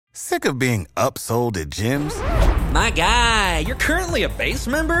Sick of being upsold at gyms? My guy, you're currently a base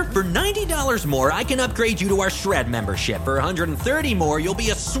member? For $90 more, I can upgrade you to our Shred membership. For $130 more, you'll be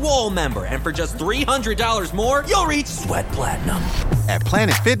a Swole member. And for just $300 more, you'll reach Sweat Platinum. At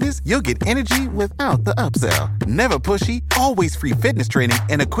Planet Fitness, you'll get energy without the upsell. Never pushy, always free fitness training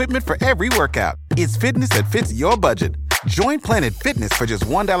and equipment for every workout. It's fitness that fits your budget. Join Planet Fitness for just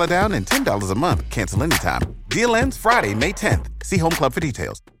 $1 down and $10 a month. Cancel anytime. Deal ends Friday, May 10th. See Home Club for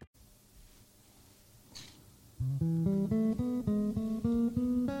details.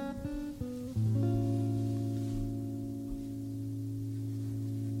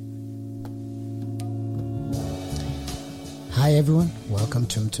 Hi everyone, welcome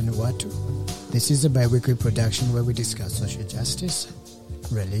to Mtunuwatu. This is a bi-weekly production where we discuss social justice,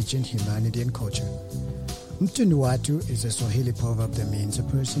 religion, humanity and culture. Mtunuwatu is a Swahili proverb that means a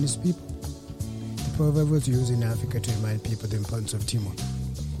person is people. The proverb was used in Africa to remind people the importance of teamwork,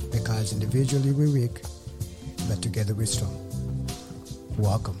 because individually we're weak, but together we're strong.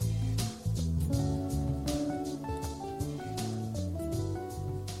 Welcome.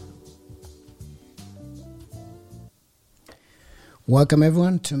 Welcome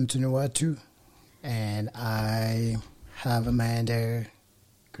everyone to Mtunuwatu, and I have Amanda,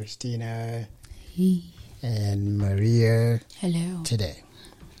 Christina, and Maria today.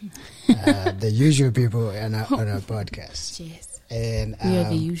 The usual people on our podcast. Yes. And we are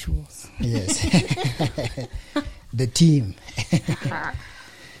the usuals. Yes. The team.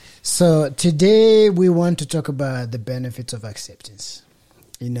 So today we want to talk about the benefits of acceptance.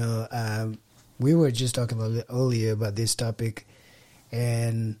 You know, we were just talking a little earlier about this topic,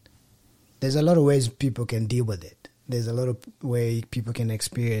 and there's a lot of ways people can deal with it. There's a lot of ways people can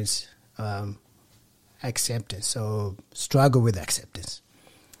experience acceptance or struggle with acceptance.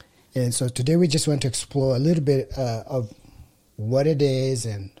 And so today we just want to explore a little bit of what it is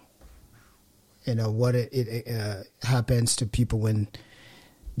and, you know, what it happens to people when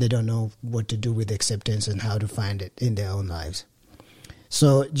they don't know what to do with acceptance and how to find it in their own lives.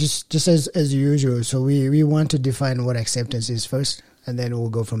 So just as usual, so we want to define what acceptance is first, and then we'll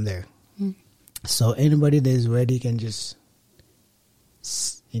go from there. So anybody that is ready can just,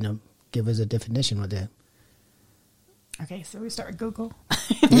 you know, give us a definition of that. Okay, so we start with Google.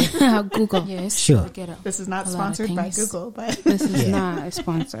 Google, yes. Sure. This is not sponsored by Google, but this is not a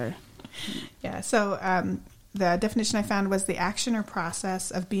sponsor. Yeah, so the definition I found was the action or process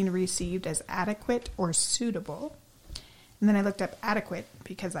of being received as adequate or suitable. And then I looked up adequate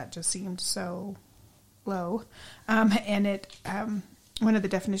because that just seemed so low. And it one of the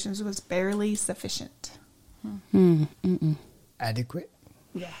definitions was barely sufficient. Adequate?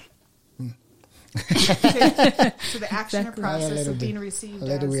 Yeah. So the action or process of being received as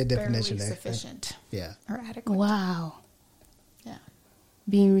weird barely definition sufficient. Yeah. Or adequate. Wow. Yeah.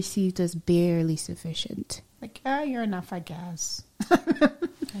 Being received as barely sufficient. Like, you're enough, I guess.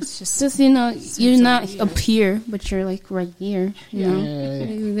 It's just you know, you're not weird. Up here, but you're like right here. You know?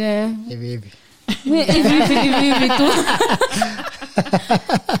 Yeah.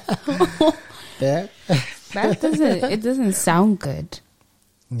 Yeah. It doesn't sound good.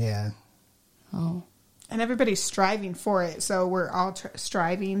 Yeah. Oh. And everybody's striving for it. So we're all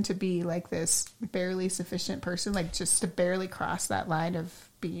striving to be like this barely sufficient person, like just to barely cross that line of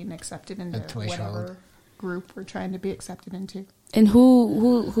being accepted into whatever group we're trying to be accepted into. And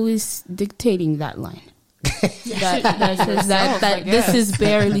who is dictating that line? that this is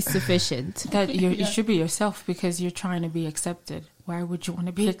barely sufficient. That you should be yourself, because you're trying to be accepted. Why would you want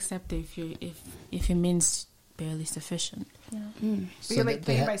to be accepted if it means barely sufficient? Yeah. But so you're like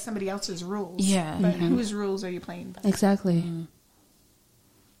playing by somebody else's rules. Yeah. But whose rules are you playing by? Exactly.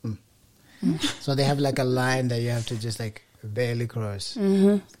 So they have like a line that you have to just like barely cross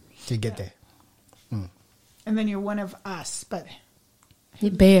to get there. And then you're one of us, but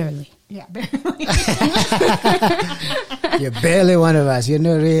barely. Yeah, barely. You're barely one of us. You're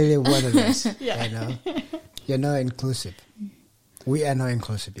not really one of us. Yeah. You know? You're not inclusive. We are not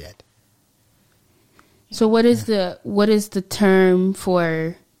inclusive yet. So what is the term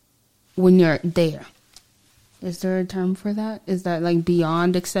for when you're there? Is there a term for that? Is that like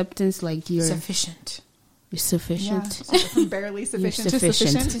beyond acceptance? Like you're sufficient. You're sufficient. Yeah. So from barely sufficient you're to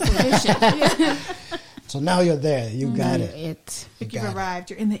sufficient. Yeah. So now you're there. You got it. You've arrived.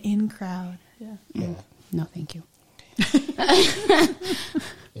 You're in the in crowd. Yeah. No, thank you.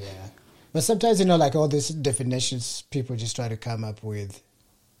 Yeah. But sometimes, you know, like all these definitions, people just try to come up with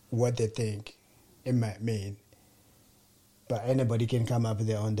what they think it might mean. But anybody can come up with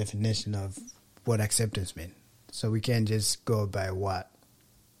their own definition of what acceptance means. So we can't just go by what,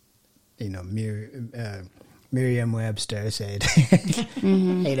 you know, Merriam-Webster said,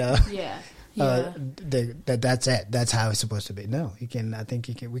 you know, Yeah. that's it. That's how it's supposed to be. No, you can. I think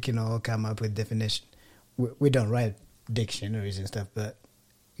we can all come up with definition. We don't write dictionaries and stuff, but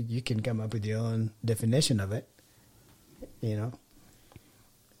you can come up with your own definition of it. You know.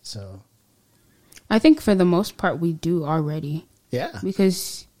 So. I think for the most part we do already. Yeah.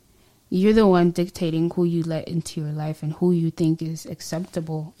 Because you're the one dictating who you let into your life and who you think is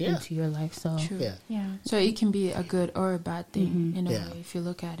acceptable into your life. So True. Yeah. Yeah. So it can be a good or a bad thing in a way if you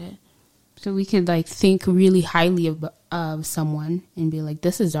look at it. So we could like think really highly of someone and be like,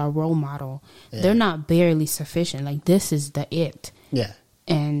 this is our role model. Yeah. They're not barely sufficient. Like this is the it. Yeah.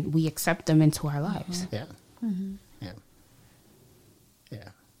 And we accept them into our lives. Yeah. Yeah. Yeah.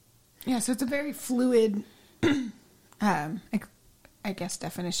 Yeah, so it's a very fluid, I guess,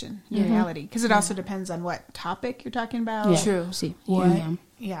 definition, reality. Because it also depends on what topic you're talking about. Yeah. True. See, What, yeah.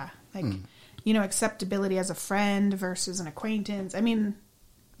 yeah, like, you know, acceptability as a friend versus an acquaintance. I mean,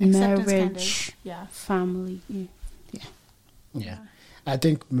 acceptance Marriage, family. Yeah. Yeah, I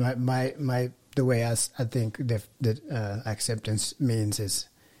think my the way I think that acceptance means is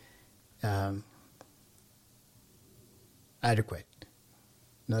adequate,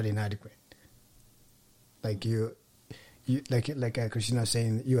 not inadequate. Like you like Christina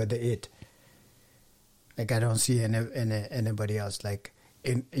saying, you are the it. Like I don't see anybody else. Like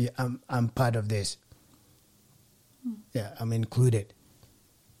I'm part of this. Yeah, I'm included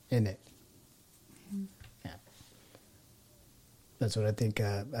in it. Yeah. That's what I think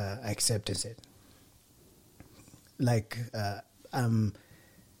acceptance is. Like I'm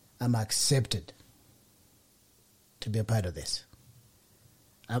accepted to be a part of this.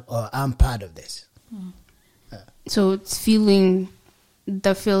 I'm part of this. So it's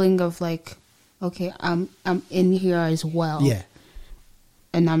the feeling of like, okay, I'm in here as well. Yeah.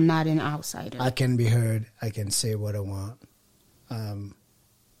 And I'm not an outsider. I can be heard. I can say what I want.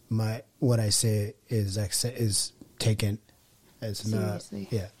 What I say is taken as Seriously.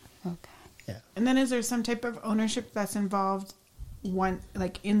 not. Yeah. Okay. Yeah. And then is there some type of ownership that's involved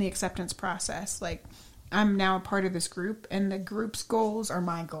like in the acceptance process? Like, I'm now a part of this group and the group's goals are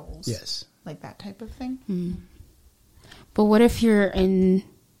my goals. Yes. Like that type of thing. But what if you're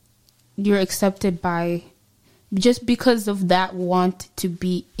accepted by just because of that want to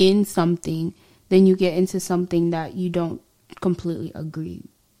be in something, then you get into something that you don't completely agree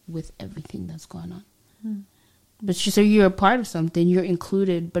with everything that's going on. But so you're a part of something, you're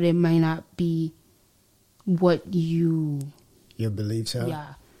included, but it might not be what your beliefs are.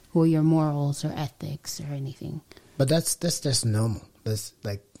 Yeah, or your morals or ethics or anything. But that's just normal. That's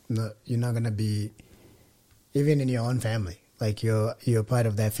like you're not gonna be even in your own family. Like you're part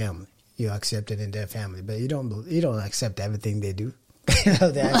of that family. You're accepted in their family, but you don't accept everything they do.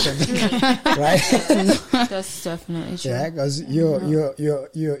 They accept, right? That's definitely true. Yeah, because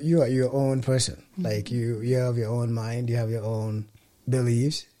you are your own person. Like you have your own mind. You have your own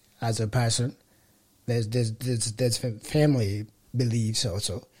beliefs as a person. There's family beliefs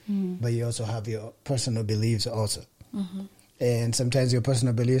also, but you also have your personal beliefs also. And sometimes your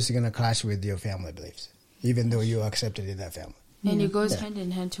personal beliefs are gonna clash with your family beliefs, even though you're accepted in that family. And it goes hand in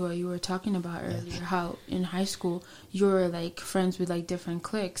hand to what you were talking about earlier, how in high school you're like friends with like different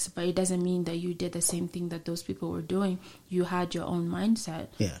cliques, but it doesn't mean that you did the same thing that those people were doing. You had your own mindset.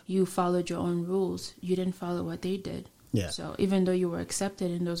 Yeah. You followed your own rules. You didn't follow what they did. Yeah. So even though you were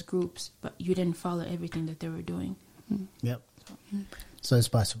accepted in those groups, but you didn't follow everything that they were doing. Yep. So it's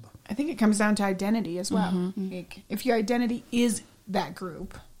possible. I think it comes down to identity as well. Like, if your identity is that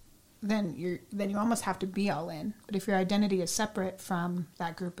group, then you almost have to be all in. But if your identity is separate from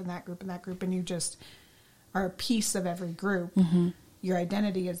that group and that group and that group, and you just are a piece of every group, your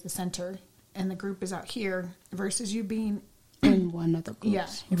identity is the center, and the group is out here. Versus you being In one of the groups. yeah,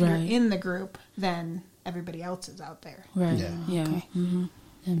 if you're in the group, then everybody else is out there. Right. Yeah. Yeah. Okay.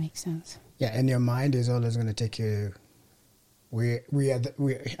 That makes sense. Yeah, and your mind is always going to take you. We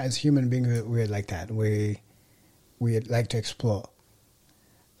as human beings we're like that. We like to explore.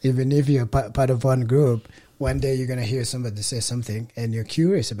 Even if you're part of one group, one day you're gonna hear somebody say something and you're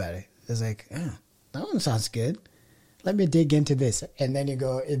curious about it. It's like, that one sounds good. Let me dig into this, and then you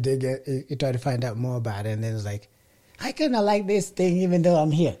try to find out more about it, and then it's like, I kind of like this thing even though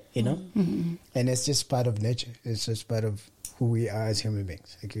I'm here, you know. And it's just part of nature. It's just part of who we are as human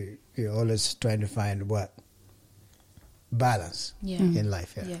beings. Like you're always trying to find what balance in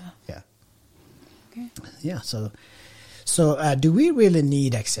life. Yeah. Okay. Yeah. So, do we really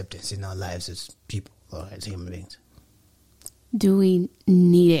need acceptance in our lives as people or as human beings? Do we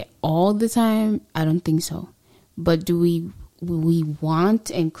need it all the time? I don't think so. But do we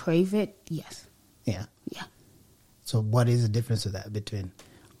want and crave it? Yes. Yeah. Yeah. So what is the difference of that between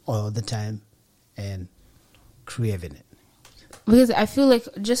all the time and craving it? Because I feel like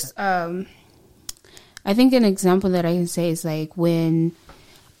just I think an example that I can say is like when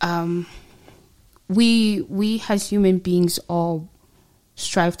we as human beings all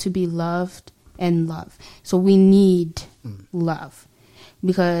strive to be loved and love. So we need love.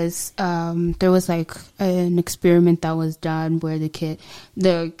 Because there was like an experiment that was done where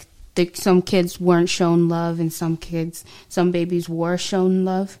some kids weren't shown love, and some babies were shown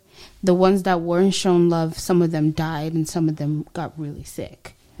love. The ones that weren't shown love, some of them died and some of them got really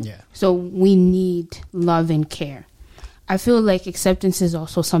sick. Yeah. So we need love and care. I feel like acceptance is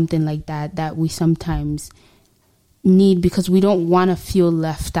also something like that we sometimes need, because we don't want to feel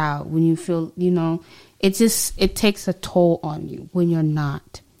left out. When you feel, it takes a toll on you when you're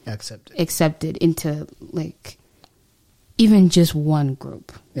not accepted into like even just one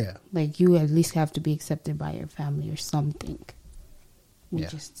group. Yeah. Like you at least have to be accepted by your family or something.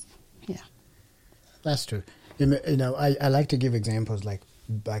 Yeah. Yeah. That's true. I like to give examples like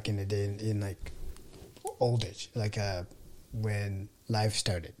back in the day in like old age, like when life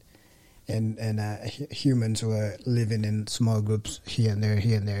started. And humans were living in small groups here and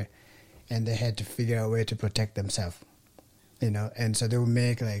there. And they had to figure out a way to protect themselves, And so they would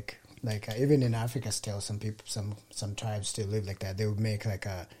make like even in Africa still, some people, some tribes still live like that. They would make like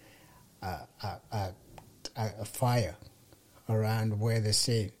a fire around where they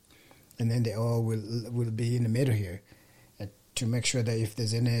stay, and then they all will be in the middle here, to make sure that if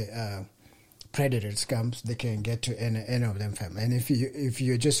there's any predators comes, they can get to any of them family. And if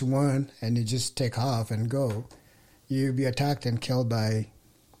you're just one and you just take off and go, you'll be attacked and killed by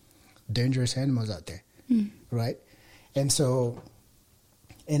dangerous animals out there, right? And so,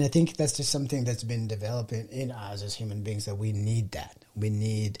 and I think that's just something that's been developing in us as human beings, that we need that. We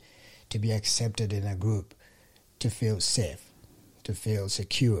need to be accepted in a group, to feel safe, to feel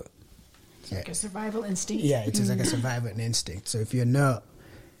secure. It's like a survival instinct. Yeah, it's like a survival instinct. So if you don't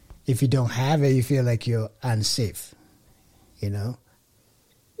have it, you feel like you're unsafe, even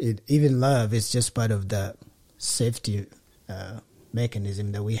love is just part of the safety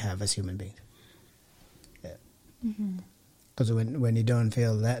mechanism that we have as human beings. Yeah. Because when you don't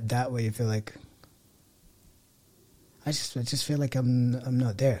feel that way, you feel like I just feel like I'm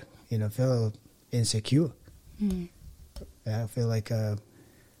not there. Feel insecure. I feel like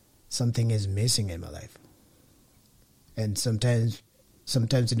something is missing in my life. And sometimes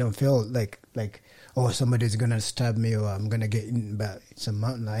you don't feel like somebody's gonna stab me or I'm gonna get eaten by some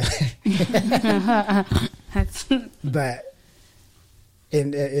mountain lion. But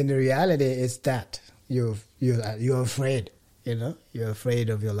in the reality, it's that you're afraid. You're afraid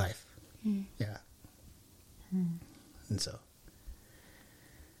of your life. Yeah. And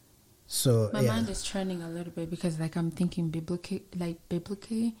so my mind is trending a little bit, because like I'm thinking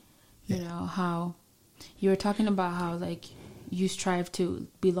biblically, how you were talking about how like you strive to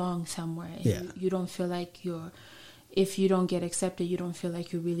belong somewhere. And you don't feel like if you don't get accepted, you don't feel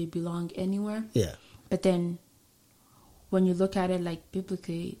like you really belong anywhere. Yeah. But then when you look at it like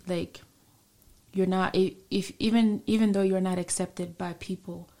biblically, like you're not, even though you're not accepted by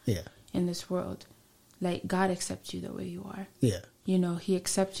people in this world, like God accepts you the way you are. Yeah. He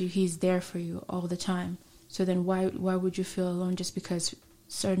accepts you. He's there for you all the time. So then why would you feel alone just because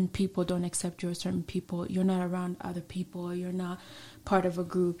certain people don't accept you, or certain people, you're not around other people, or you're not part of a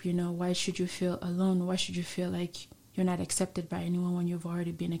group? Why should you feel alone? Why should you feel like you're not accepted by anyone when you've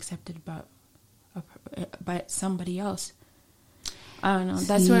already been accepted by somebody else? I don't know.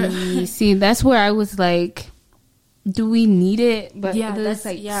 That's that's where I was like, do we need it? But that's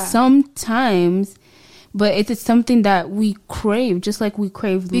like sometimes. But it's something that we crave, just like we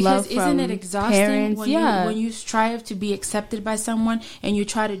crave love from isn't it exhausting parents? When you strive to be accepted by someone and you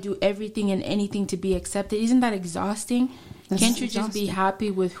try to do everything and anything to be accepted? Isn't that exhausting? Can't you just be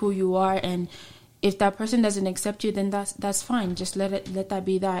happy with who you are? And if that person doesn't accept you, then that's fine. Just let that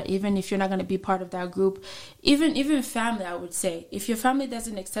be that. Even if you're not going to be part of that group, even family, I would say, if your family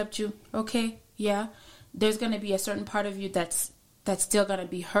doesn't accept you, okay, yeah, there's going to be a certain part of you that's still going to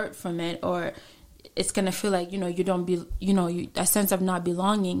be hurt from it, or it's going to feel like, you don't be, a sense of not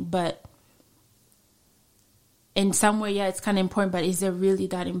belonging. But in some way, it's kind of important, but is it really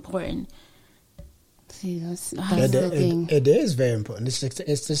that important? See, that's the thing. It is very important.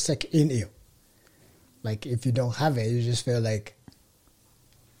 It's just like in you. Like if you don't have it, you just feel like,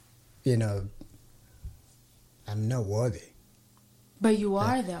 I'm not worthy. But you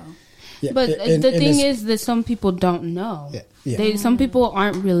are, though. Yeah, but the thing is that some people don't know. Yeah. Some people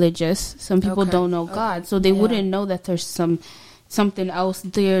aren't religious. Some people don't know God, so they wouldn't know that there's something else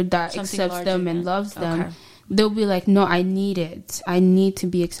there that accepts them and loves them. they'll be like, no, I need it. I need to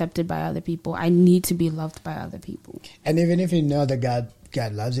be accepted by other people. I need to be loved by other people. And even if you know that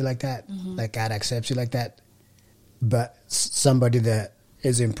God loves you like that, like God accepts you like that, but somebody that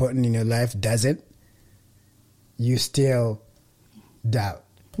is important in your life doesn't, you still doubt.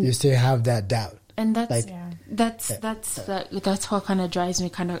 You still have that doubt. And that's Like, that's what kind of drives me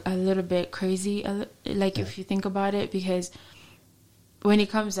kind of a little bit crazy, like if you think about it, because when it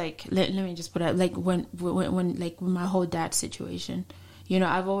comes, like, let me just put it, like, when like with my whole dad situation, you know,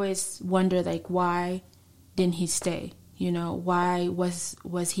 I've always wondered, like, why didn't he stay? You know, why was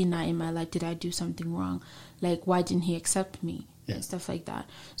he not in my life? Did I do something wrong? Like, why didn't he accept me? And stuff like that.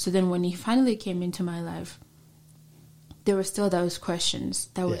 So then when he finally came into my life, there were still those questions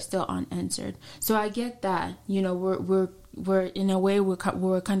that were still unanswered. So I get that, you know, we're in a way we're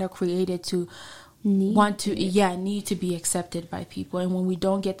kind of created to need to be accepted by people, and when we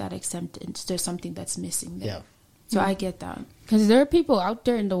don't get that acceptance, there's something that's missing there. Yeah. So I get that, because there are people out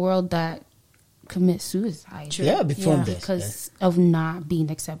there in the world that commit suicide. Yeah, before this. Because of not being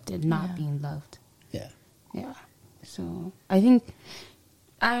accepted, not being loved. Yeah. Yeah. So I think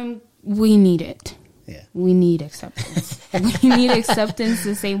we need it. Yeah. We need acceptance. We need acceptance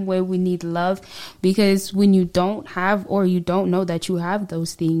the same way we need love, because when you don't have, or you don't know that you have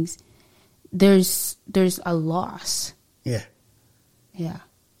those things, there's a loss. Yeah. Yeah.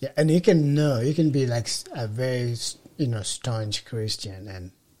 Yeah, and you can be like a very, staunch Christian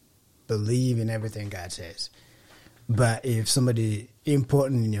and believe in everything God says. But if somebody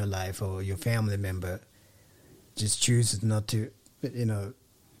important in your life or your family member just chooses not to, to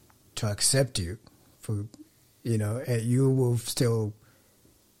accept you, for, you will still,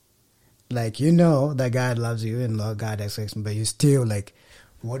 like, that God loves you and God accepts you, but you still like,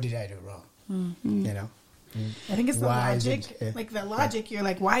 what did I do wrong? Mm-hmm. I think it's the Why logic. Like the logic, you're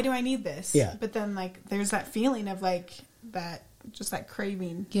like, why do I need this? Yeah. But then, like, there's that feeling of like that, just that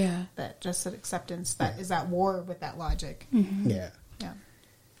craving. Yeah. That just that acceptance that is at war with that logic. Mm-hmm. Yeah. Yeah.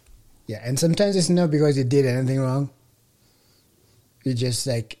 Yeah, and sometimes it's not because you did anything wrong. You just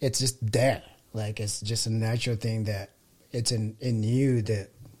like, it's just there. Like, it's just a natural thing that it's in you that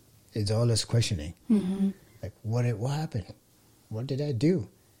is always questioning. Mm-hmm. Like, what happened? What did I do?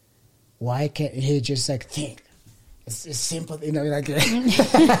 Why can't he just like think? It's simple, like. Yeah.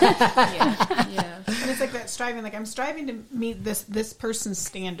 And it's like that striving. Like, I'm striving to meet this person's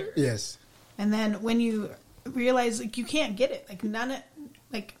standard. Yes. And then when you realize, like, you can't get it,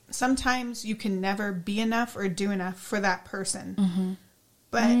 like sometimes you can never be enough or do enough for that person,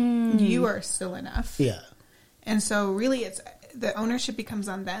 but you are still enough. Yeah. And so really, it's the ownership becomes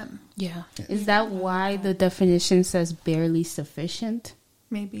on them. Yeah. Is that why the definition says barely sufficient?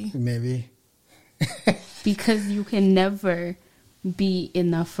 Maybe. Because you can never be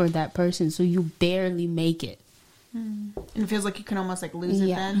enough for that person, so you barely make it. And it feels like you can almost like lose it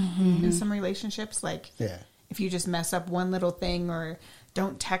then in some relationships. Like, if you just mess up one little thing, or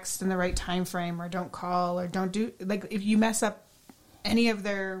don't text in the right time frame, or don't call, or don't do, like, if you mess up any of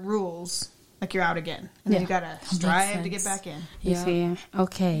their rules, like, you're out again, and then you gotta strive to get back in. Yeah. See?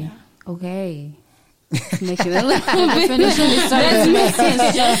 Okay. Making a little bit. That's making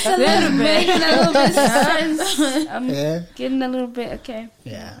just a little bit. Making a little bit sense. I'm getting a little bit. Okay.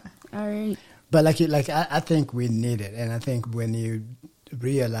 Yeah. All right. But I think we need it, and I think when you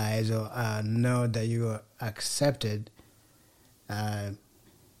realize or know that you are accepted,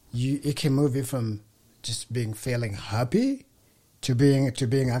 it can move you from just feeling happy to being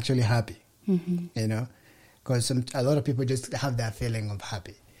actually happy. Mm-hmm. Because a lot of people just have that feeling of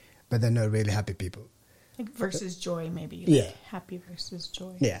happy, but they're not really happy people. Like versus joy, maybe. Like happy versus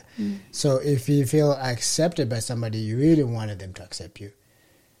joy. Yeah. Mm-hmm. So if you feel accepted by somebody, you really wanted them to accept you.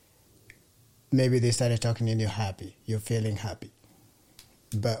 Maybe they started talking and you're happy. You're feeling happy.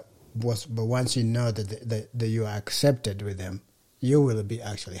 But once you know that you are accepted with them, you will be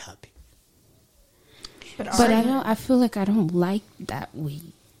actually happy. But I feel like I don't like that we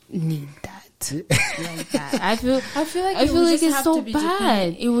need that. Like that. I feel like it's so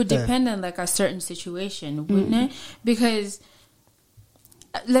bad. It would depend on like a certain situation, wouldn't it? Because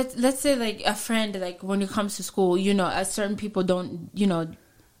let's say like a friend, like when it comes to school, certain people don't,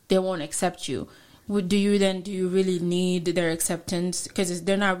 they won't accept you. Do you really need their acceptance? Because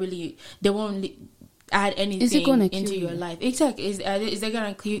they won't add anything into your life. Exactly. Is they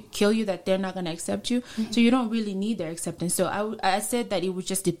going to kill you that they're not going to accept you? Mm-hmm. So you don't really need their acceptance. So I said that it would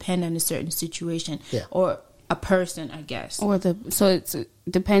just depend on a certain situation or a person, I guess. So it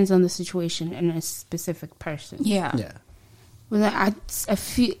depends on the situation and a specific person. Yeah. Yeah. Well, I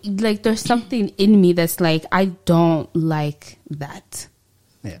feel like there's something in me that's like, I don't like that.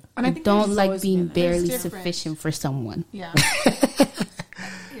 Yeah. And I think don't there's like always being been- there's barely different- sufficient for someone. Yeah.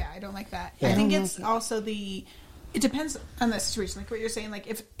 Yeah, I don't like that. Yeah. I think I don't it's like it. also it depends on the situation. Like what you're saying, like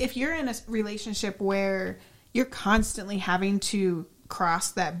if you're in a relationship where you're constantly having to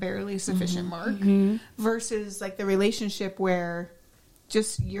cross that barely sufficient mark versus like the relationship where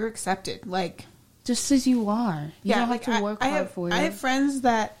just you're accepted. Like, Just as you are. You don't like have to work hard for it. I have friends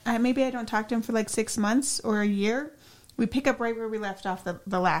that maybe I don't talk to them for like 6 months or a year. We pick up right where we left off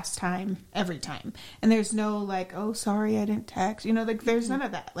the last time, every time. And there's no like, oh, sorry, I didn't text. You know, like there's none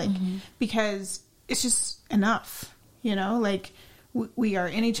of that. Like, because it's just enough, you know, like we are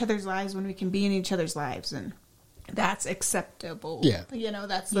in each other's lives when we can be in each other's lives. And that's acceptable. Yeah. You know,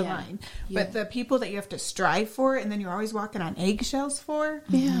 that's the Yeah. line. Yeah. But the people that you have to strive for and then you're always walking on eggshells for.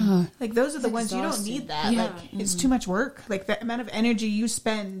 Yeah. Like those are the ones you don't exhausting. need that. Yeah. Like it's too much work. Like the amount of energy you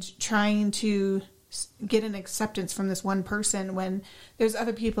spend trying to get an acceptance from this one person when there's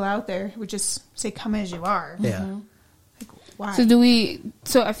other people out there who just say come as you are. Yeah. Like why?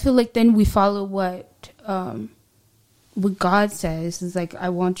 So I feel like then we follow what God says is like, I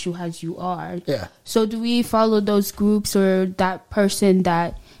want you as you are. Yeah. So do we follow those groups or that person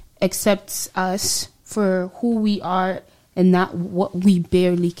that accepts us for who we are and not what we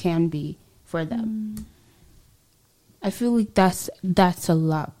barely can be for them? I feel like that's a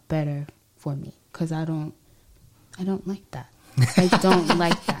lot better for me because I don't like that. I don't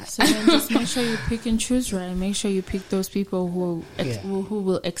like that. So then just make sure you pick and choose right. Make sure you pick those people who Yeah. who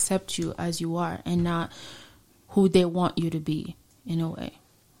will accept you as you are and not who they want you to be in a way.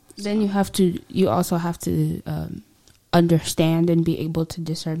 Then you also have to understand and be able to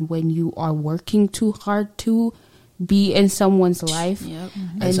discern when you are working too hard to be in someone's life. Yep.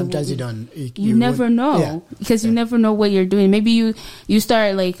 And sometimes you don't. You never would- know Yeah. because you never know what you're doing. Maybe you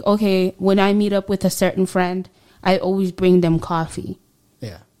start like, okay, when I meet up with a certain friend, I always bring them coffee.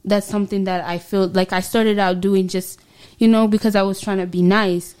 Yeah. That's something that I feel like I started out doing just, because I was trying to be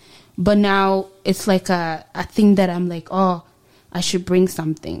nice. But now it's like a thing that I'm like, oh, I should bring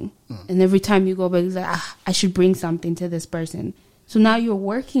something. And every time you go back, it's like, I should bring something to this person. So now you're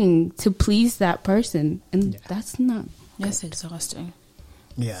working to please that person. And that's not That's exhausting.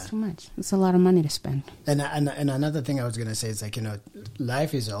 Yeah. too much. It's a lot of money to spend. And another thing I was gonna say is like,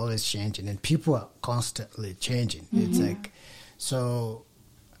 life is always changing and people are constantly changing. It's like, so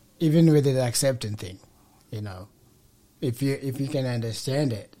even with the accepting thing, if you can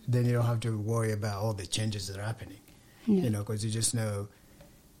understand it, then you don't have to worry about all the changes that are happening. Because you just know,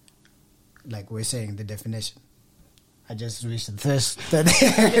 like we're saying, the definition. I just reached the first.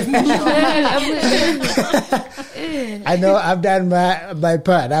 I know I've done my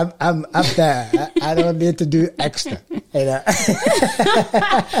part. I'm up there. I don't need to do extra. There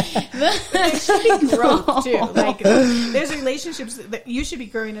should be growth too. Like there's relationships that you should be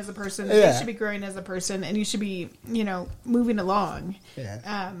growing as a person. Yeah. They should be growing as a person, and you should be, moving along.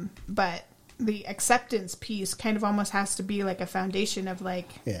 Yeah. But the acceptance piece kind of almost has to be like a foundation of like,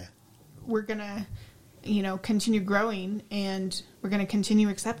 Yeah. we're gonna, continue growing, and we're gonna continue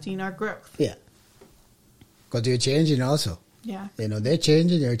accepting our growth. Yeah. Because you're changing also. Yeah. They're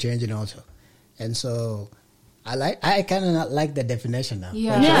changing, you're changing also. And so I kind of not like the definition now.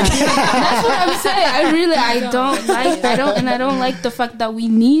 Yeah. That's what I'm saying. I don't like the fact that we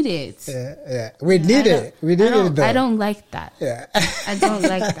need it. Yeah. We need it. We need it though. I don't like that. Yeah. I don't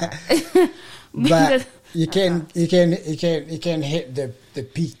like that. But you can hit the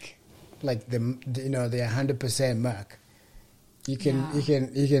peak, like the 100% mark. You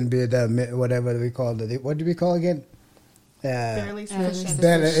can be the whatever we call what do we call again? Barely sufficient.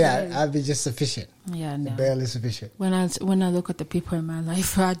 I'll be just sufficient. Yeah, no. Barely sufficient. When I look at the people in my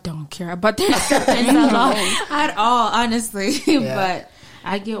life, I don't care about their acceptance at all, honestly. But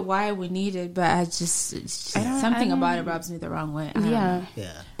I get why we need it, but something about it rubs me the wrong way. I don't know.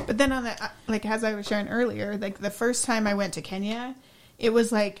 Yeah. But then on the, like, as I was sharing earlier, like the first time I went to Kenya, it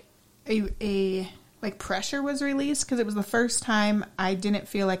was like a pressure was released because it was the first time I didn't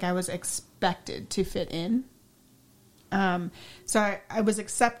feel like I was expected to fit in. So I was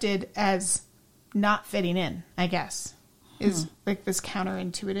accepted as not fitting in, I guess, is like this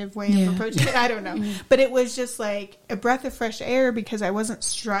counterintuitive way of approaching it. I don't know. But it was just like a breath of fresh air because I wasn't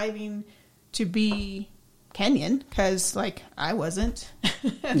striving to be Kenyan because like I wasn't.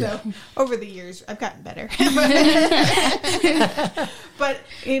 So over the years I've gotten better. But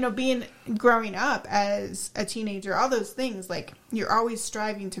growing up as a teenager, all those things, like you're always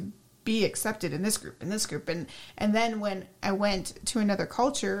striving to be accepted in this group and then when I went to another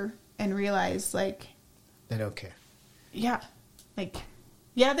culture and realized like They don't care. yeah, like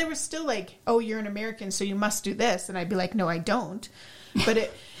Yeah, they were still like, oh, you're an American, so you must do this. And I'd be like, no, I don't. But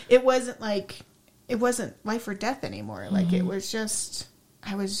it wasn't like, it wasn't life or death anymore. Like, it was just,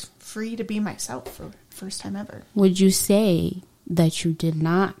 I was free to be myself for the first time ever. Would you say that you did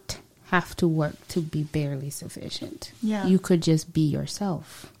not have to work to be barely sufficient? Yeah. You could just be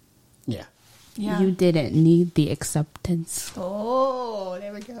yourself. Yeah. Yeah. You didn't need the acceptance. Oh,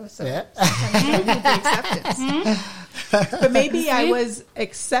 there we go. So Yeah. sometimes I need the acceptance. But maybe I was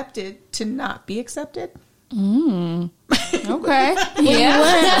accepted to not be accepted. Okay.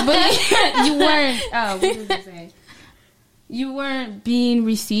 You weren't. What was I saying? You weren't being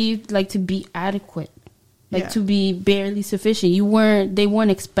received like to be adequate, like Yeah. to be barely sufficient. You weren't. They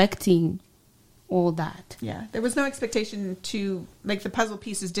weren't expecting all that. Yeah, there was no expectation to, like, the puzzle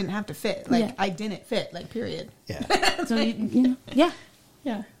pieces didn't have to fit. Like, Yeah. I didn't fit, like, period. Yeah. So you know, yeah,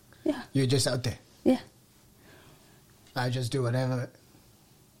 Yeah. yeah, You're just out there. yeah. I just do whatever.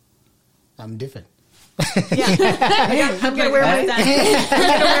 I'm different. Yeah. I'm going to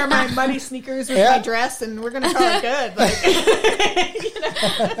wear my muddy sneakers with my dress, and we're going to call it good. Like,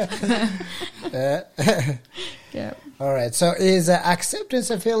 yeah. All right. So is acceptance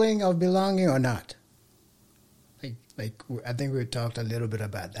a feeling of belonging or not? Like I think we talked a little bit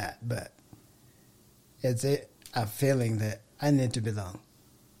about that, but is it a feeling that I need to belong,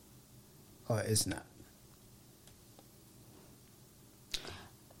 or it's not?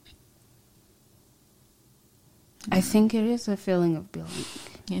 I think it is a feeling of belonging.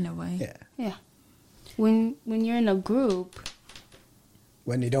 In a way. Yeah. Yeah. When you're in a group,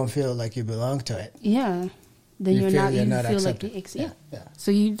 When you don't feel like you belong to it, yeah, then you you're feel not. you're You not feel accepted. like Yeah. Yeah.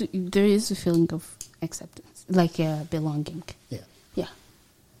 So there is a feeling of acceptance, like belonging. Yeah. Yeah.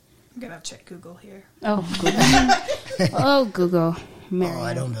 I'm going to check Google here. Oh, Google. Oh, Google. Mary. Oh,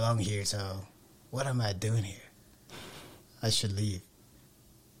 I don't belong here, so what am I doing here? I should leave.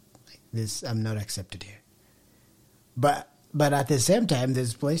 Like this, I'm not accepted here. But at the same time,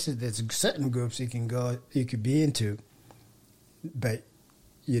 there's certain groups you can go, you could be into, but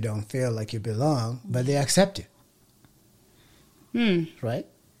you don't feel like you belong, but they accept you, right?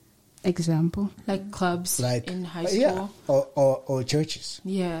 Example. Like clubs Like in high school. yeah, or churches.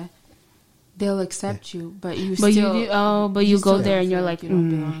 Yeah. They'll accept you, but you But still... you go still there and feel you're like like, you don't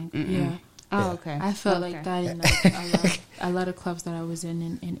belong. Yeah. Yeah. Oh, okay. I felt Okay. like that in like a lot of clubs that I was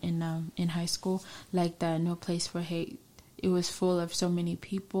in high school, like the No Place for Hate. It was full of so many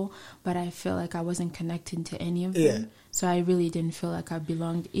people, but I feel like I wasn't connected to any of them. Yeah. So I really didn't feel like I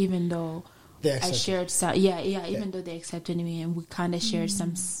belonged, even though They I accept shared some. Even though they accepted me and we kind of shared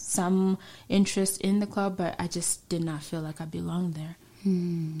some interest in the club, but I just did not feel like I belonged there.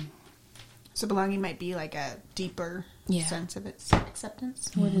 So belonging might be like a deeper Yeah. sense of its acceptance.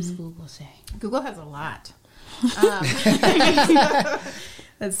 What does Google say? Google has a lot.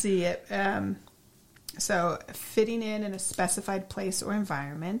 Let's see it. So fitting in a specified place or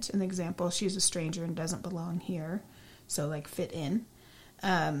environment. An example, she's a stranger and doesn't belong here. So like fit in.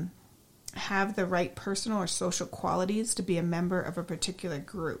 Have the right personal or social qualities to be a member of a particular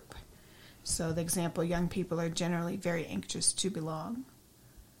group. So the example, young people are generally very anxious to belong.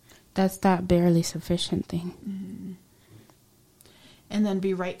 That's that barely sufficient thing. And then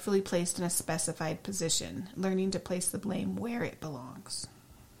be rightfully placed in a specified position, learning to place the blame where it belongs.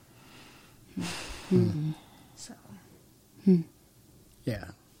 So, Yeah.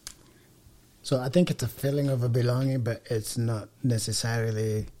 So I think it's a feeling of a belonging, but it's not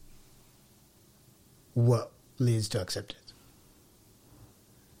necessarily what leads to acceptance.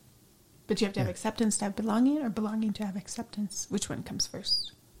 but you have to have acceptance to have belonging, or belonging to have acceptance. Which one comes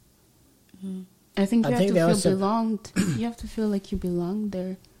first? I think you I have think to they feel also- belonged. You have to feel like you belong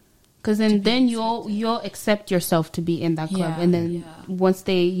there, because then you'll accept yourself to be in that club, Yeah, and then yeah. once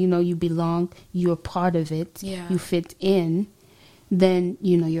you belong, you're part of it. Yeah. You fit in. Then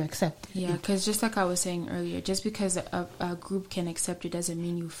you're accepted. Yeah, because just like I was saying earlier, just because a group can accept you doesn't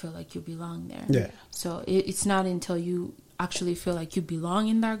mean you feel like you belong there. Yeah. So it's not until you actually feel like you belong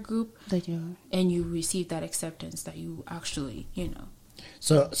in that group That you're. and you receive that acceptance that you actually,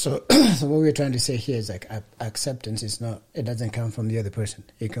 So so what we're trying to say here is like acceptance is not, it doesn't come from the other person.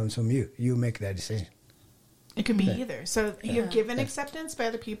 It comes from you. You make that decision. It could be either. So you're given acceptance by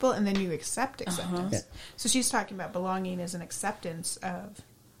other people, and then you accept acceptance. Yeah. So she's talking about belonging as an acceptance of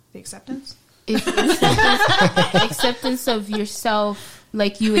the acceptance. Acceptance of yourself,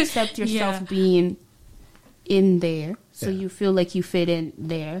 like you accept yourself Yeah. being in there, so Yeah. you feel like you fit in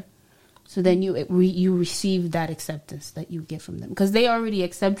there. So then you receive that acceptance that you get from them, because they already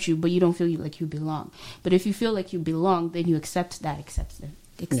accept you, but you don't feel like you belong. But if you feel like you belong, then you accept that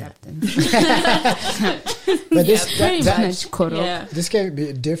acceptance. But this pretty that- much. Koro. Yeah. this can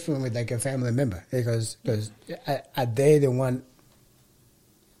be different with like a family member because are they the one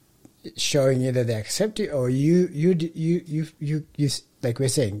showing you that they accept you, or you like we're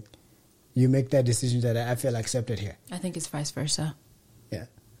saying, you make that decision that I feel accepted here. I think it's vice versa. Yeah.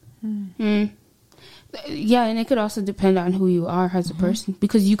 Yeah, and it could also depend on who you are as a person,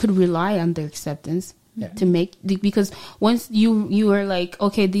 because you could rely on their acceptance to make, because once you are like,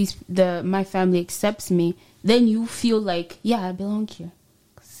 okay, my family accepts me, then you feel like, yeah, I belong here.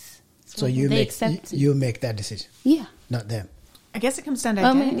 So you they make accept you make that decision, Yeah. not them. I guess it comes down to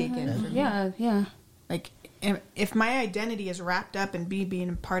identity again. For me. Yeah. Like, if my identity is wrapped up in being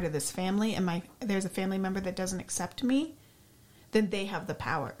a part of this family, and there's a family member that doesn't accept me, then they have the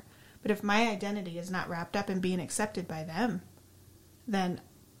power. But if my identity is not wrapped up in being accepted by them, then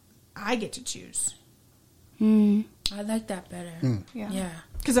I get to choose. I like that better. Yeah.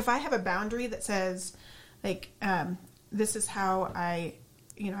 Because if I have a boundary that says, like, this is how I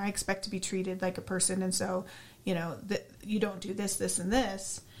expect to be treated like a person, and so, that you don't do this, this, and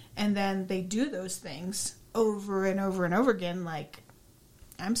this, and then they do those things over and over and over again, like,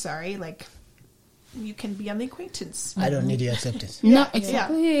 I'm sorry, like, you can be on the acquaintance. I don't need your acceptance. No,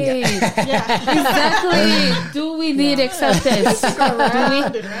 exactly. Yeah. Exactly. Do we need acceptance?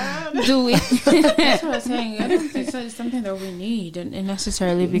 Do we? That's what I was saying. I don't think so. It's something that we need, and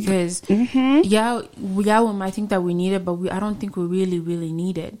necessarily because, we might think that we need it, but I don't think we really, really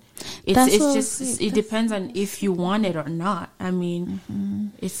need it. It depends on if you want it or not. I mean,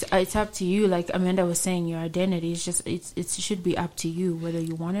 it's up to you. Like Amanda was saying, your identity is just it should be up to you whether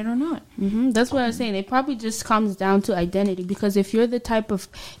you want it or not. That's what I was saying. It probably just comes down to identity, because if you're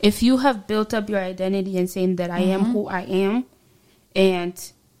if you have built up your identity and saying that I am who I am,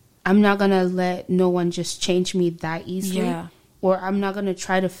 and I'm not gonna let no one just change me that easily, or I'm not gonna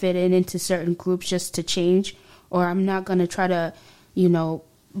try to fit into certain groups just to change, or I'm not gonna try to,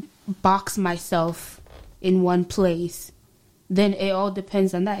 box myself in one place, then it all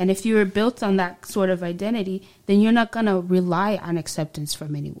depends on that. And if you're built on that sort of identity, then you're not going to rely on acceptance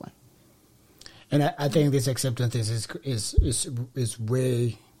from anyone. And I think this acceptance is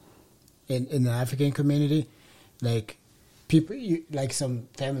way in the African community, like people, like some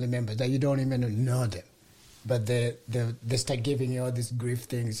family members that you don't even know them, but they start giving you all these grief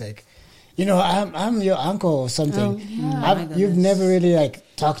things like, I'm your uncle or something. You've never really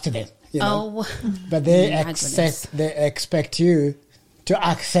like talked to them, but they expect you to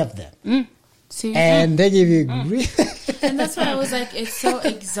accept them. See? And they give you grief. And that's why I was like, it's so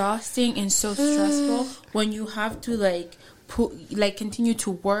exhausting and so stressful when you have to continue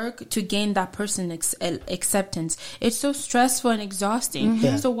to work to gain that person's acceptance. It's so stressful and exhausting.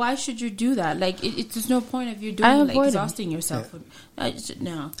 So why should you do that? Like, there's no point of you doing exhausting yourself.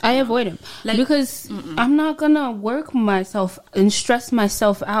 No, I avoid him because I'm not gonna work myself and stress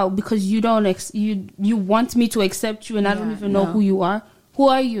myself out because you don't you want me to accept you, and I don't even know who you are. Who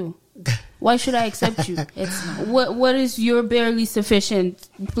are you? Why should I accept you? It's not. What is your barely sufficient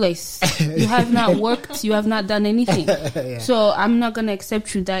place? You have not worked. You have not done anything. So I'm not going to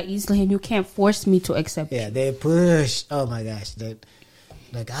accept you that easily, and you can't force me to accept you. Yeah, they push. Oh, my gosh.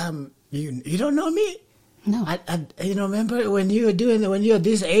 You don't know me? No. I remember when you were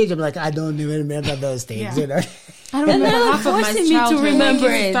this age, I'm like, I don't even remember those things, I don't remember half of my forcing me to childhood. remember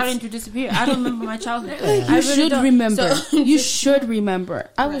It's it. starting to disappear. I don't remember my childhood. You should remember. So- You should remember.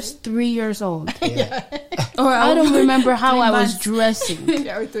 I was 3 years old. Or I don't remember how 3 I was months. dressing.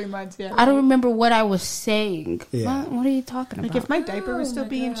 Yeah, or 3 months, yeah. I don't remember what I was saying. Yeah. What are you talking about? Like, if my diaper was still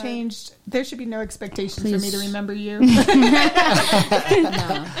being changed, there should be no expectation for me to remember you.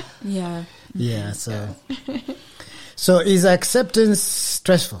 Yeah. Yeah, so is acceptance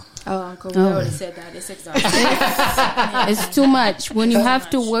stressful? Oh, Uncle, we already said that. It's exhausting. It's too much. When you have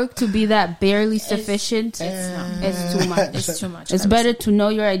to work to be that barely sufficient, it's too much. It's too much. It's better to know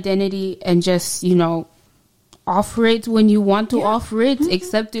your identity and just, offer it when you want to offer it,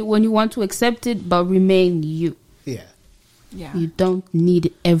 accept it when you want to accept it, but remain you. Yeah. Yeah. You don't need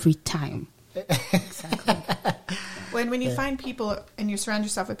it every time. Exactly. When you find people and you surround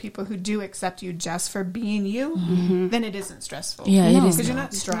yourself with people who do accept you just for being you, then it isn't stressful. Yeah, it is Because you're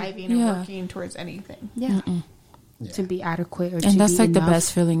not. not striving and working towards anything. Yeah. To be adequate or to And that's be like the enough.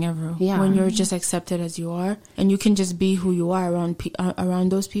 best feeling ever. Yeah. When you're just accepted as you are and you can just be who you are around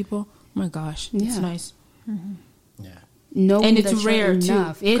those people. Oh my gosh. It's Yeah. nice. Yeah. Knowing And that it's you're rare too.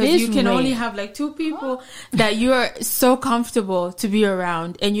 enough. It Because is you can rare. only have like 2 people that you are so comfortable to be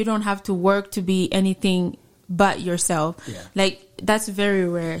around and you don't have to work to be anything but yourself. Yeah. Like, that's very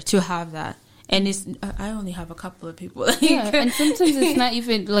rare to have that. And I only have a couple of people. Yeah, and sometimes it's not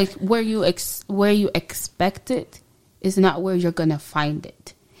even like where you expect it is not where you're gonna find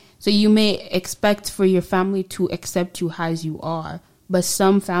it. So you may expect for your family to accept you as you are, but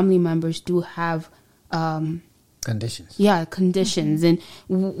some family members do have Conditions. Yeah, conditions, and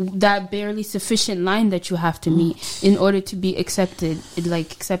that barely sufficient line that you have to meet in order to be accepted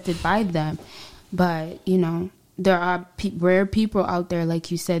by them. But there are rare people out there, like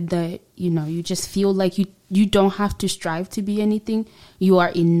you said, that you just feel like you don't have to strive to be anything. You are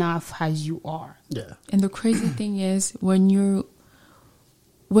enough as you are. Yeah. And the crazy thing is when you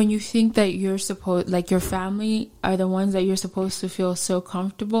think that you're supposed, like your family are the ones that you're supposed to feel so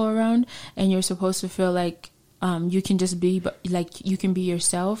comfortable around, and you're supposed to feel like you can just be, like, you can be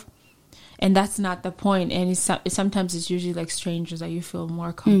yourself, and that's not the point. And sometimes it's usually like strangers that you feel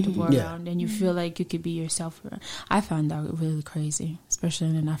more comfortable around, and you feel like you could be yourself around. I found that really crazy,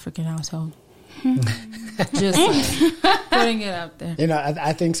 especially in an African household. Just putting it out there.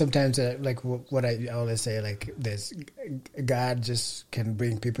 I think sometimes like what I always say, like this, God just can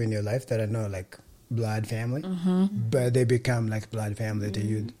bring people in your life that are not like blood family, but they become like blood family to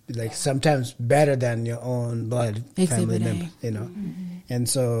you, like sometimes better than your own blood family member, and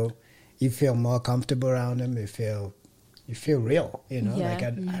so you feel more comfortable around them. You feel real, like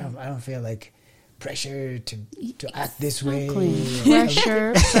I don't feel like pressure to act this way.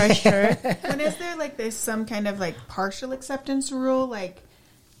 Pressure. And is there like this some kind of like partial acceptance rule? Like,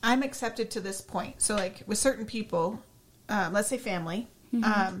 I'm accepted to this point. So like with certain people, let's say family,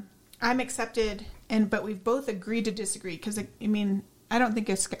 I'm accepted, but we've both agreed to disagree. Because I don't think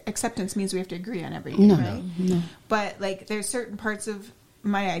acceptance means we have to agree on everything, right? No. But like there's certain parts of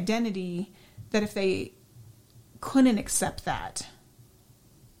my identity that if they couldn't accept that,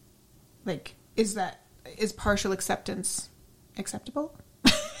 like, is partial acceptance acceptable?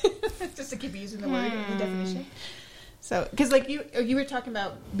 Just to keep using the word, the definition. So, because like you were talking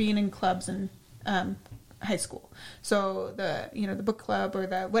about being in clubs in high school. So the book club or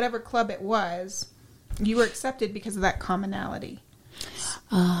the whatever club it was, you were accepted because of that commonality.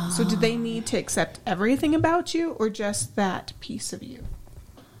 So did they need to accept everything about you, or just that piece of you?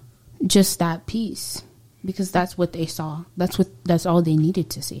 Just that piece, because that's what they saw. That's all they needed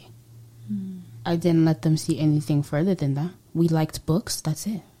to see. I didn't let them see anything further than that. We liked books. That's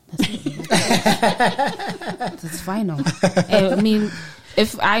it. That's final. I mean,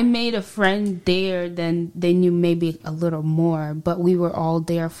 if I made a friend there, then they knew maybe a little more. But we were all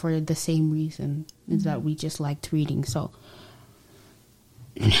there for the same reason, is that we just liked reading. So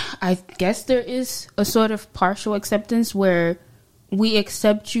I guess there is a sort of partial acceptance where we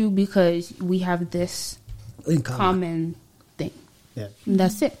accept you because we have this common thing. Yeah. And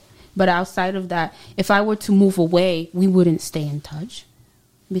that's it. But outside of that, if I were to move away, we wouldn't stay in touch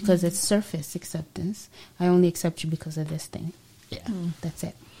because it's surface acceptance. I only accept you because of this thing. Yeah. That's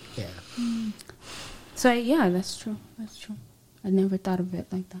it. Yeah. So, yeah, that's true. That's true. I never thought of it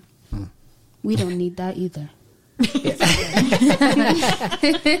like that. We don't need that either.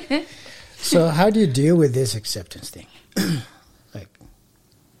 So how do you deal with this acceptance thing? Like,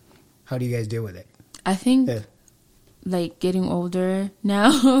 how do you guys deal with it? I think... like getting older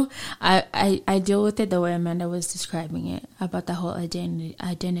now, I deal with it the way Amanda was describing it, about the whole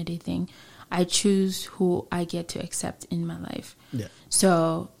identity thing. I choose who I get to accept in my life. Yeah.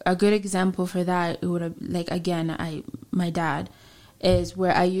 So a good example for that, it would have, like, again, my dad is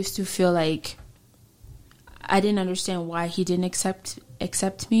where I used to feel like I didn't understand why he didn't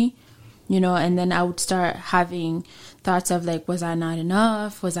accept me, and then I would start having thoughts of like, was I not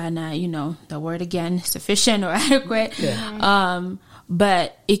enough? Was I not, the word again, sufficient or adequate? Yeah.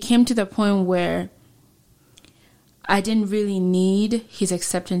 But it came to the point where I didn't really need his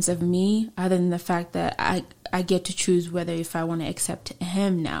acceptance of me, other than the fact that I get to choose whether if I want to accept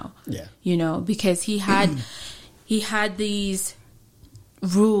him now. Yeah. Because he had these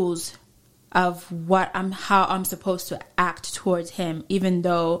rules of how I'm supposed to act towards him, even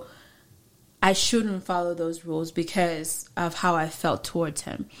though I shouldn't follow those rules because of how I felt towards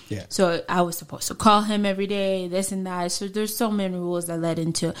him. Yeah. So I was supposed to call him every day, this and that. So there's so many rules that led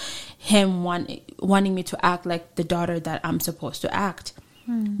into him wanting me to act like the daughter that I'm supposed to act.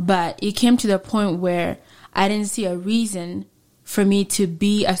 But it came to the point where I didn't see a reason for me to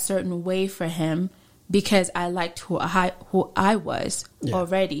be a certain way for him, because I liked who I was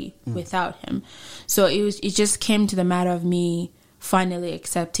already without him. So it just came to the matter of me finally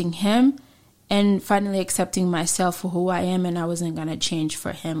accepting him and finally accepting myself for who I am, and I wasn't going to change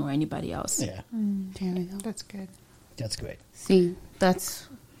for him or anybody else. Yeah. There we go. That's good. That's great. See,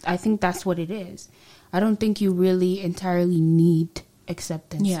 I think that's what it is. I don't think you really entirely need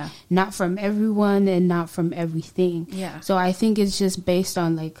acceptance. Yeah. Not from everyone and not from everything. Yeah. So I think it's just based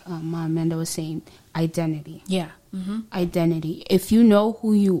on, like Amanda was saying, identity. Yeah. Identity. If you know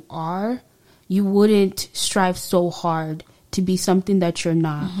who you are, you wouldn't strive so hard to be something that you're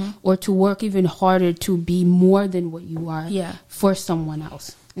not, or to work even harder to be more than what you are for someone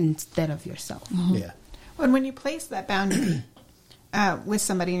else instead of yourself. Yeah. When you place that boundary with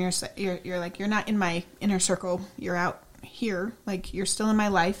somebody, and you're like, you're not in my inner circle, you're out here, like you're still in my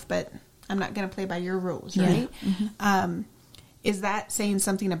life, but I'm not going to play by your rules, right? Is that saying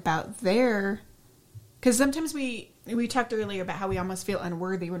something about their? Because sometimes we talked earlier about how we almost feel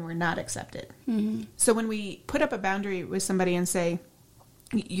unworthy when we're not accepted. So when we put up a boundary with somebody and say,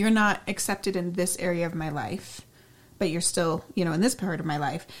 you're not accepted in this area of my life, but you're still, in this part of my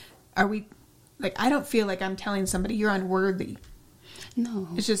life, are we, like, I don't feel like I'm telling somebody you're unworthy. No.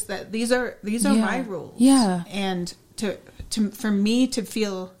 It's just that these are my rules. Yeah. And for me to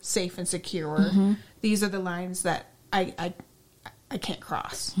feel safe and secure, these are the lines that I can't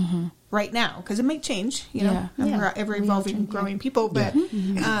cross right now, because it might change. We're ever evolving, growing people, but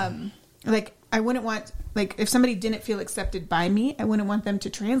like I wouldn't want, like, if somebody didn't feel accepted by me, I wouldn't want them to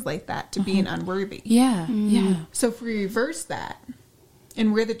translate that to being unworthy. Yeah. Yeah. So if we reverse that,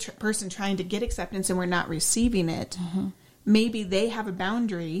 and we're the person trying to get acceptance and we're not receiving it, maybe they have a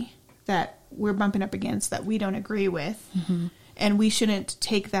boundary that we're bumping up against that we don't agree with, and we shouldn't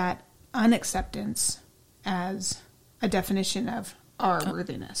take that unacceptance as a definition of our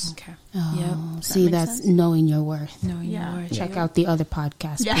worthiness. Okay. Oh, Does that see, make that's sense? knowing your worth. Knowing your worth. Check out the other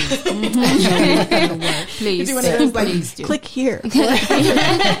podcast. Yeah. Please. Do one of those, like, Please do. click here. Click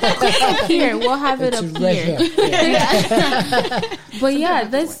up here. We'll have it It's up right here. here. Yeah. But yeah,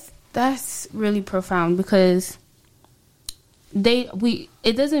 that's really profound, because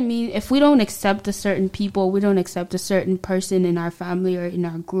it doesn't mean if we don't accept a certain people, we don't accept a certain person in our family or in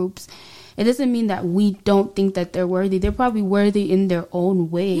our groups, it doesn't mean that we don't think that they're worthy. They're probably worthy in their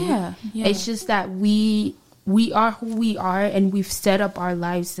own way. Yeah. It's just that we are who we are, and we've set up our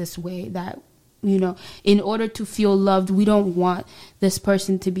lives this way that, in order to feel loved, we don't want this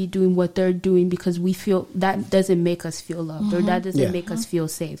person to be doing what they're doing, because we feel that doesn't make us feel loved, or that doesn't make us feel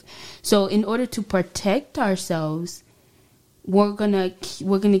safe. So in order to protect ourselves, we're gonna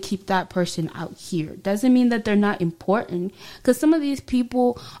keep that person out here. Doesn't mean that they're not important, because some of these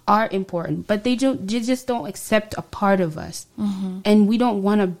people are important, but they just don't accept a part of us, and we don't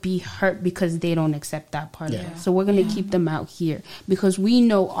want to be hurt because they don't accept that part of us. So we're gonna keep them out here, because we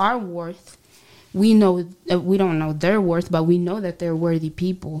know our worth. We know that we don't know their worth, but we know that they're worthy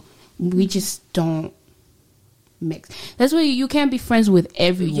people. We just don't mix. That's why you can't be friends with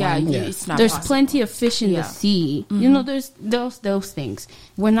everyone. Yeah. It's not There's possible. plenty of fish in the sea. There's those things.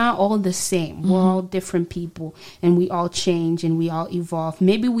 We're not all the same. We're all different people, and we all change and we all evolve.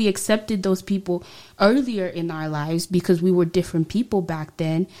 Maybe we accepted those people earlier in our lives because we were different people back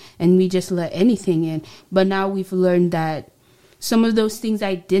then, and we just let anything in. But now we've learned that some of those things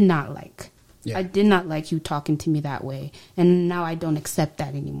I did not like. Yeah. I did not like you talking to me that way, and now I don't accept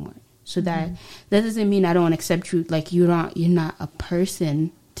that anymore. So that doesn't mean I don't accept you. Like, you're not a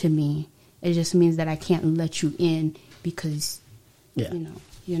person to me. It just means that I can't let you in because you're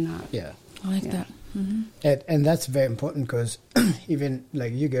not. Yeah. I like that. And that's very important, because even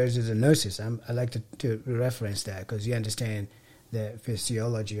like you guys as a nurses, I like to reference that, because you understand the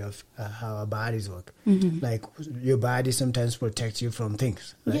physiology of how our bodies work. Like, your body sometimes protects you from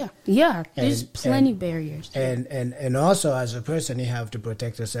things. Right? Yeah. There's plenty barriers. And also, as a person, you have to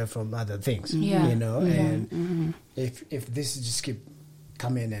protect yourself from other things. Yeah. And if this just keep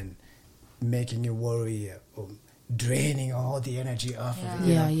coming and making you worry or draining all the energy off of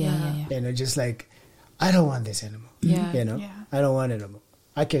it. Yeah. Just like, I don't want this anymore. Yeah. I don't want it anymore.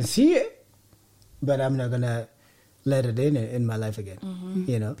 I can see it, but I'm not gonna let it in my life again.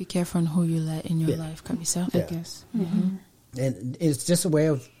 Be careful on who you let in your life, Kabisa. Yeah. I guess. And it's just a way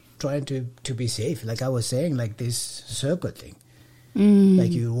of trying to be safe. Like I was saying, like this circle thing.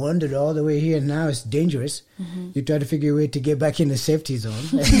 Like, you wandered all the way here, and now it's dangerous. You try to figure a way to get back in the safety zone,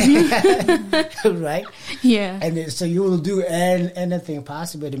 right? Yeah. And so you will do anything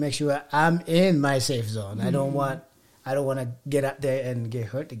possible to make sure I'm in my safe zone. I don't want to get out there and get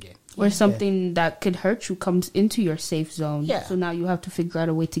hurt again. Or something that could hurt you comes into your safe zone. Yeah. So now you have to figure out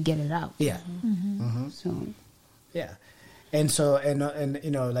a way to get it out. Yeah. So Yeah. And so, and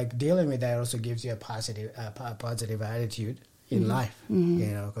like, dealing with that also gives you a positive attitude in life,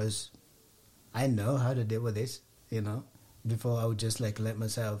 because I know how to deal with this, before I would just like let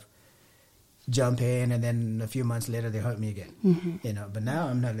myself jump in, and then a few months later they hurt me again, but now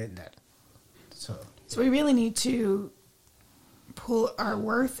I'm not letting that. So So we really need to pull our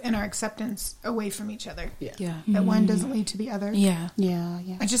worth and our acceptance away from each other. Yeah. Yeah. That one doesn't lead to the other. Yeah. Yeah,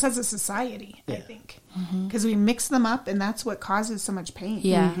 yeah. And just as a society, I Yeah. think. Because we mix them up, and that's what causes so much pain.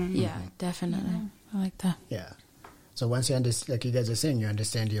 Yeah. Yeah. Definitely. I like that. Yeah. So once you understand, like you guys are saying, you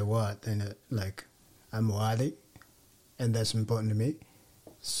understand your worth, and like, I'm worthy, and that's important to me.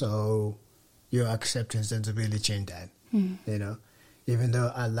 So your acceptance doesn't really change that, you know. Even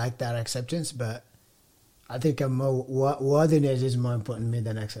though I like that acceptance, but I think I'm more worthiness is more important to me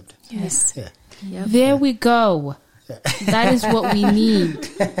than acceptance. Yes. Yeah. Yep. There we go. That is what we need.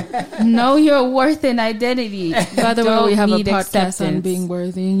 Know your worth and identity. By the way, Don't we have a need podcast on acceptance. being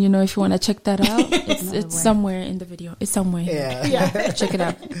worthy. You know, if you want to check that out, it's somewhere in the video. It's somewhere. Yeah. Check it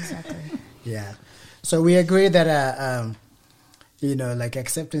out. Yeah. So we agree that, you know, like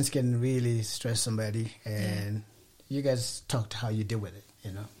acceptance can really stress somebody, and you guys talked how you deal with it,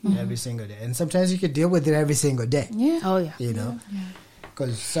 you know, every single day. And sometimes you could deal with it every single day, Yeah. Oh, yeah. you know,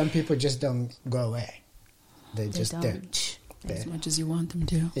 because some people just don't go away. They just don't. don't. As much as you want them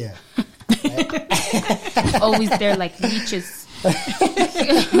to. Yeah. Always there like leeches.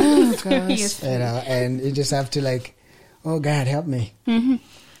 Oh, gosh. You know, and you just have to like, oh God, help me.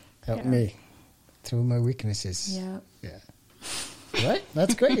 Help me through my weaknesses. Yeah. Yeah. Right?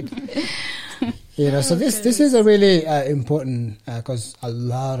 That's great. You know, so this is a really important, because a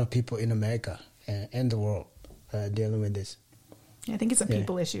lot of people in America and the world are dealing with this. I think it's a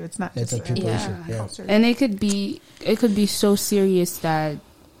people issue. It's not It's just a people issue, yeah. culture. And it could be so serious that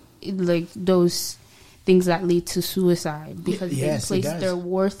like those things that lead to suicide because Yes, they it place does. their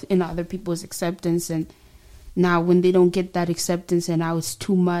worth in other people's acceptance, and now when they don't get that acceptance and now it's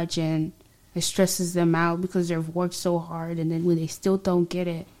too much and it stresses them out because they've worked so hard, and then when they still don't get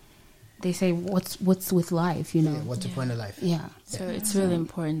it, they say what's with life, you know? Yeah, what's the point of life? Yeah. So it's really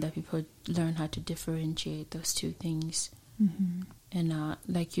important that people learn how to differentiate those two things. And not,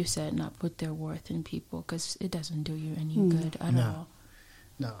 like you said, not put their worth in people, because it doesn't do you any good at No. all.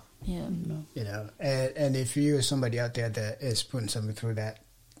 No. Yeah. You know, and if you're somebody out there that is putting something through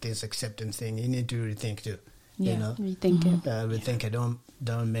this acceptance thing, you need to rethink too. Yeah. You know, Rethink it. rethink it.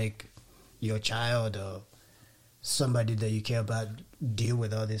 Don't make your child or somebody that you care about deal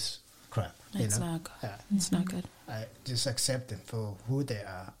with all this crap. It's you know? not good. Yeah. It's not good. Just accept them for who they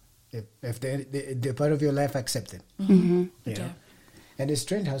are. If they're part of your life, accept them. Mm-hmm. You know? Yeah. And it's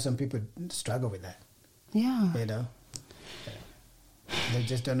strange how some people struggle with that. Yeah. You know, they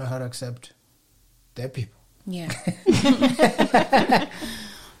just don't know how to accept their people. Yeah.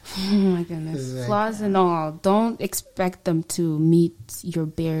 Oh my goodness. It's like- Flaws and all. Don't expect them to meet your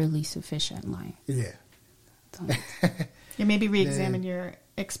barely sufficient line. Yeah. Don't. Yeah, maybe re-examine your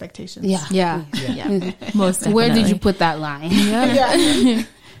expectations. Yeah. Yeah. Yeah. Most Where did you definitely. put that line?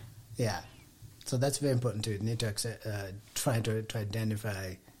 Yeah. So that's very important too. You need to accept, try to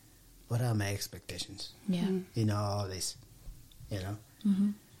identify what are my expectations. Yeah. You know, all this. You know.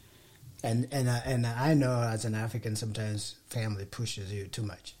 And I know as an African, sometimes family pushes you too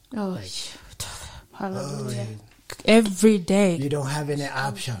much. Oh, Like, Hallelujah. every day. you don't have any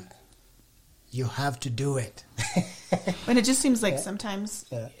option. You have to do it. And it just seems like sometimes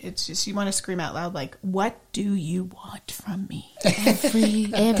Yeah. it's just you want to scream out loud, like, "What do you want from me?" Every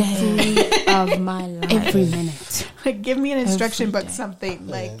day of my life. Every minute. Like, give me an instruction Every book, day. something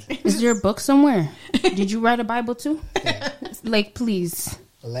like. Is there a book somewhere? Did you write a Bible too? Like, please.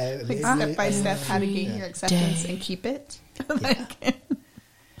 Like, Step by step, how to gain your acceptance and keep it.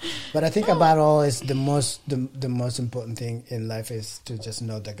 But I think about all is the most important thing in life is to just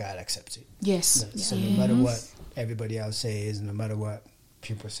know that God accepts you. Yes. So no matter what everybody else says, no matter what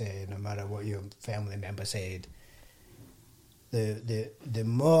people say, no matter what your family member said, the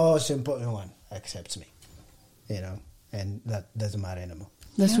most important one accepts me. You know, and that doesn't matter anymore.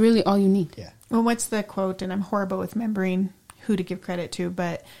 That's really all you need. Yeah. Well, what's the quote? And I'm horrible with remembering who to give credit to,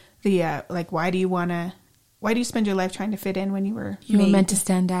 but the like, why do you spend your life trying to fit in when you were You were made? meant to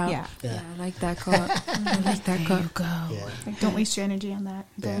stand out. Yeah. Yeah. I like that quote. I like that quote. Go. Yeah. Like, don't waste your energy on that.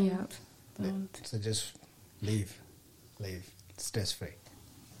 Yeah. Yeah. So just leave stress free.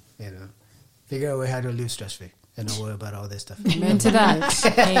 You know, figure out a way how to live stress free and don't worry about all this stuff. Amen to that.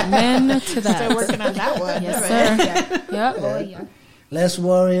 Amen to that. Still working on that one. Yes, Right? sir. Yep. Oh, yeah. Less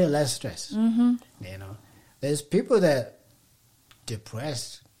worry, less stress. You know, there's people that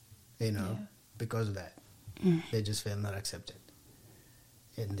depressed, you know, because of that. They just feel not accepted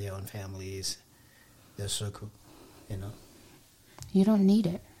in their own families, their circle, you know. You don't need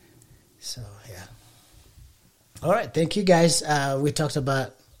it. So, yeah. All right. Thank you, guys. We talked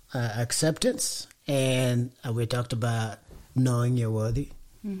about acceptance, and we talked about knowing you're worthy,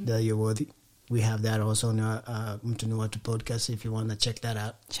 that you're worthy, We have that also on our Mtunuwatu podcast if you want to check that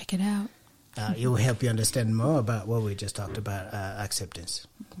out. Check it out. It will help you understand more about what we just talked about, acceptance.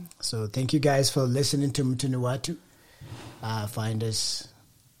 Mm-hmm. So thank you guys for listening to Mtunuwatu. Find us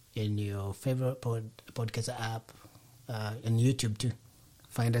in your favorite podcast app, and YouTube too.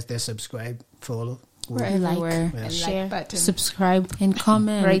 Find us there, subscribe, follow. We're everywhere. Yeah. Share, button. Subscribe, and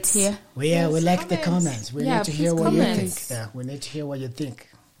comment right here. We like the comments. We need to hear what you think. Yeah, we need to hear what you think.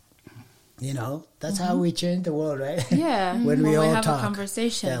 You know, that's how we change the world, right? Yeah. when we all have talk. a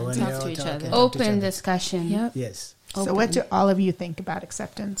conversation and talk to each other. Open discussion. Yep. Yes. So what do all of you think about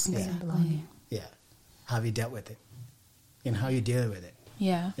acceptance and belonging? Yeah. How have you dealt with it? And how you deal with it?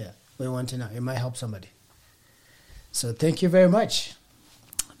 Yeah. Yeah. We want to know. It might help somebody. So thank you very much.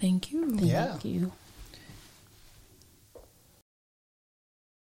 Thank you. Thank you.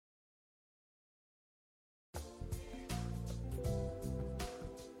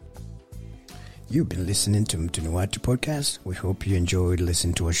 You've been listening to Mtunuwatu Podcast. We hope you enjoyed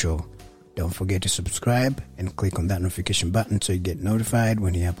listening to our show. Don't forget to subscribe and click on that notification button so you get notified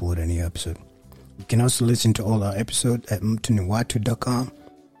when you upload a new episode. You can also listen to all our episodes at mtunuwatu.com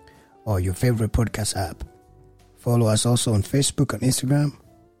or your favorite podcast app. Follow us also on Facebook and Instagram.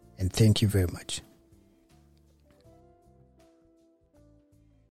 And thank you very much.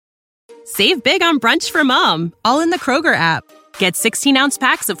 Save big on brunch for mom, all in the Kroger app. Get 16-ounce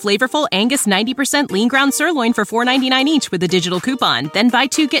packs of flavorful Angus 90% lean ground sirloin for $4.99 each with a digital coupon. Then buy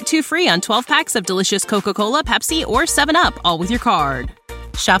 2, get 2 free on 12 packs of delicious Coca-Cola, Pepsi, or 7-Up, all with your card.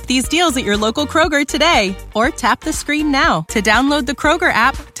 Shop these deals at your local Kroger today, or tap the screen now to download the Kroger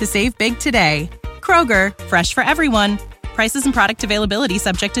app to save big today. Kroger, fresh for everyone. Prices and product availability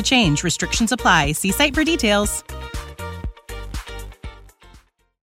subject to change. Restrictions apply. See site for details.